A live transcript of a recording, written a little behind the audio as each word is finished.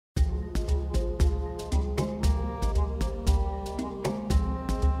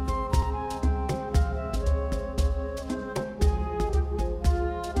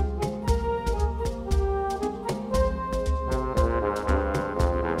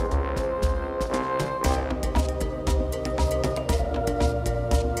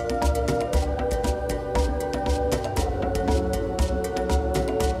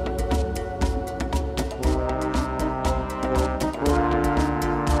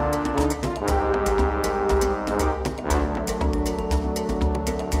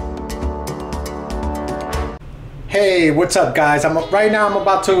Hey, what's up guys? Right now I'm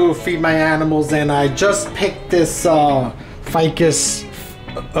about to feed my animals, and I just picked this ficus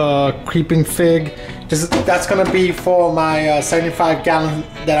creeping fig. That's gonna be for my 75 gallon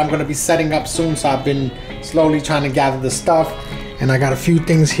that I'm gonna be setting up soon. So I've been slowly trying to gather the stuff, and I got a few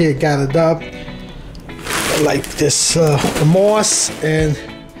things here gathered up, like this the moss and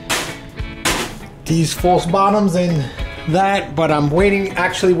these false bottoms and that. But I'm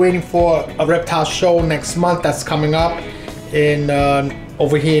actually waiting for a reptile show next month that's coming up in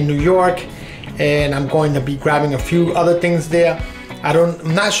over here in New York, and I'm going to be grabbing a few other things there.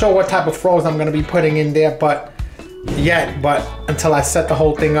 I'm not sure what type of frogs I'm going to be putting in there but until I set the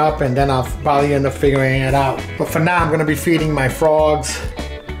whole thing up, and then I'll probably end up figuring it out. But for now I'm going to be feeding my frogs.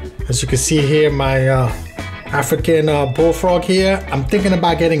 As you can see here, my African bullfrog here. I'm thinking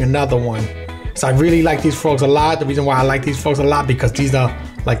about getting another one. So I really like these frogs a lot. The reason why I like these frogs a lot, because these are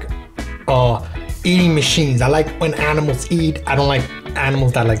like eating machines. I like when animals eat. I don't like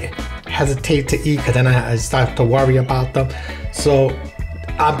animals that like hesitate to eat, because then I start to worry about them. So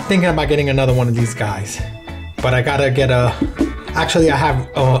I'm thinking about getting another one of these guys. But I gotta get actually I have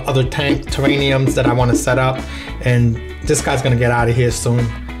other terrariums that I want to set up, and this guy's gonna get out of here soon.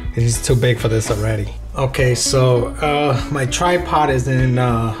 He's too big for this already. Okay, so my tripod isn't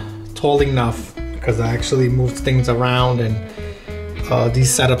tall enough, because I actually moved things around, and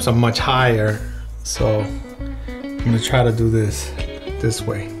these setups are much higher. So I'm gonna try to do this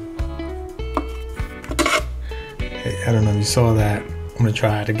way. Hey, I don't know if you saw that. I'm gonna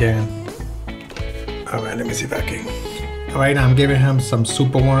try it again. All right, let me see if I can. All right, now I'm giving him some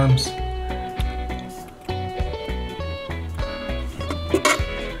super worms. I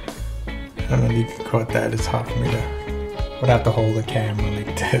don't know if you can caught that. It's hard for me to. Would have to hold the camera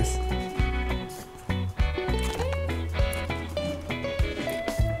like this.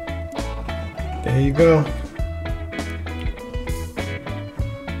 There you go.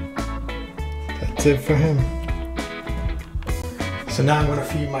 That's it for him. So now I'm gonna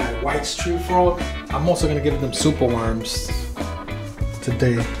feed my white street frog. I'm also gonna give them super worms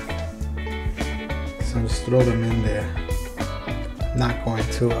today. So I'll just throw them in there. I'm not going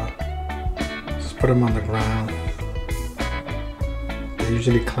to just put them on the ground. They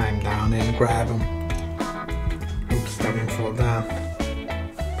usually climb down and grab them. Oops, that didn't fall down.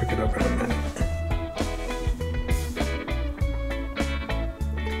 Pick it up in a minute.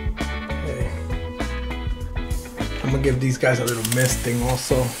 I'm gonna give these guys a little misting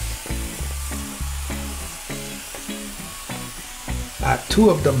also. I have two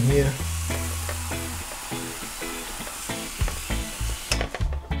of them here.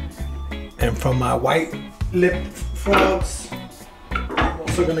 And from my white lip frogs, I'm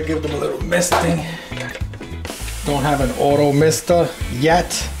also gonna give them a little misting. Don't have an auto mister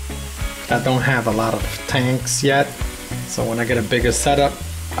yet. I don't have a lot of tanks yet. So when I get a bigger setup,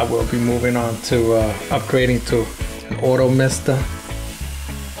 I will be moving on to upgrading to an auto mister,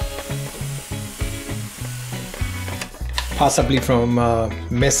 possibly from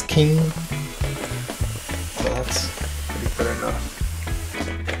Miss King. So that's pretty good enough.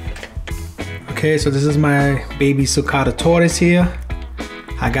 Okay, so this is my baby Sucata tortoise here.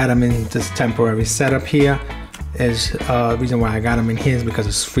 I got him in this temporary setup here. The reason why I got him in here is because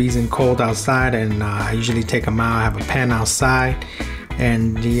it's freezing cold outside, and I usually take him out. I have a pen outside.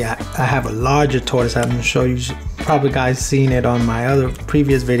 And I have a larger tortoise. I'm sure you probably guys seen it on my other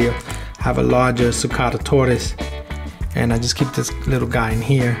previous video. I have a larger Sucata tortoise, and I just keep this little guy in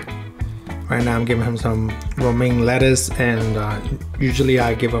here. Right now I'm giving him some romaine lettuce, and usually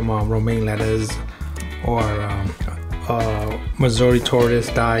I give him romaine lettuce or Missouri tortoise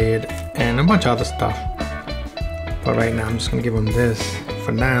diet and a bunch of other stuff. But right now I'm just gonna give him this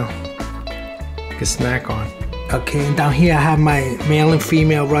for now. You can snack on. Okay, and down here I have my male and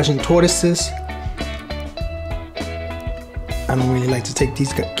female Russian tortoises. I don't really like to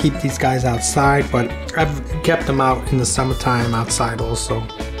keep these guys outside, but I've kept them out in the summertime outside also.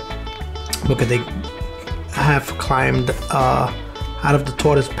 Look at I have climbed out of the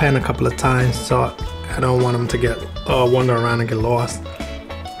tortoise pen a couple of times, so I don't want them to get wander around and get lost.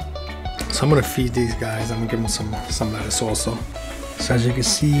 So I'm gonna feed these guys. I'm gonna give them some lettuce also. So as you can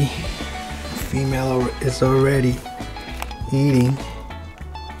see, female is already eating.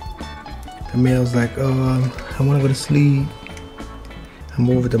 The male's like, oh, I want to go to sleep. I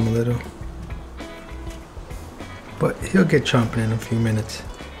moved him a little, but he'll get chomping in a few minutes.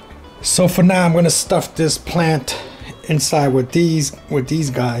 So for now, I'm gonna stuff this plant inside with these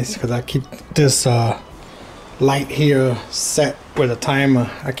guys, because I keep this light here set with a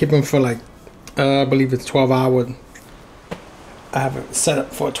timer. I keep them for like I believe it's 12 hours. I have it set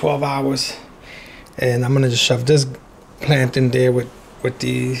up for 12 hours. And I'm gonna just shove this plant in there with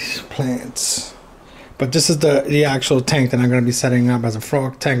these plants. But this is the actual tank that I'm gonna be setting up as a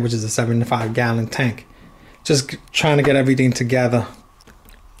frog tank, which is a 75-gallon tank. Just trying to get everything together.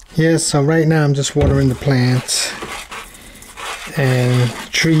 Yeah, so right now I'm just watering the plants and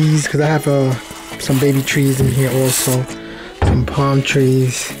trees, because I have some baby trees in here also. Some palm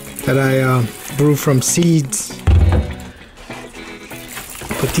trees that I grew from seeds.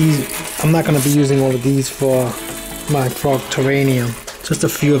 But these, I'm not going to be using all of these for my frog terrarium. Just a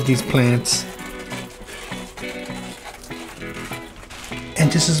few of these plants.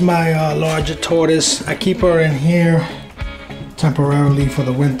 And this is my larger tortoise. I keep her in here temporarily for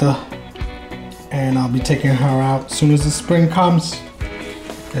the winter. And I'll be taking her out as soon as the spring comes.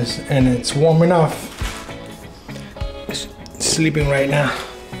 And it's warm enough. She's sleeping right now.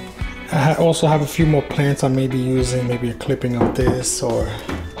 I also have a few more plants I may be using. Maybe a clipping of this, or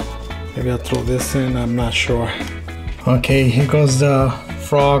maybe I'll throw this in. I'm not sure. Okay, here goes the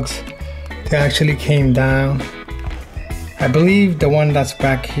frogs. They actually came down. I believe the one that's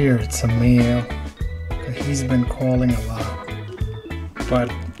back here, it's a male. He's been calling a lot.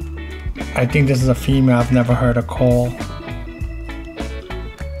 But I think this is a female. I've never heard her call.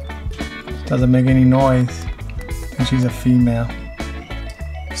 Doesn't make any noise. And she's a female.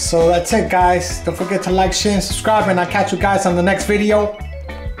 So that's it, guys. Don't forget to like, share, and subscribe. And I'll catch you guys on the next video.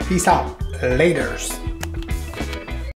 Peace out. Laters.